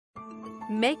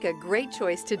Make a great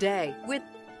choice today with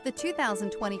the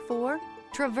 2024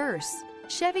 Traverse.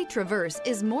 Chevy Traverse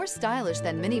is more stylish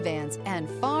than minivans and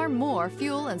far more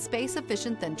fuel and space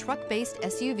efficient than truck-based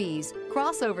SUVs.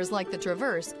 Crossovers like the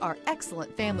Traverse are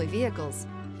excellent family vehicles.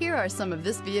 Here are some of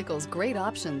this vehicle's great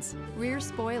options: rear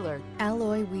spoiler,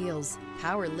 alloy wheels,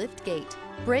 power lift gate,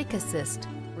 brake assist,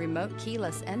 remote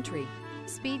keyless entry,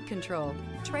 speed control,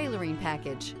 trailering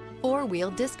package,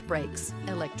 four-wheel disc brakes,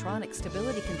 electronic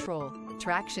stability control,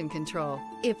 traction control.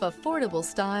 If affordable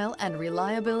style and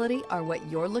reliability are what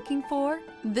you're looking for,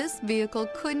 this vehicle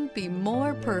couldn't be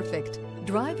more perfect.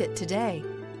 Drive it today.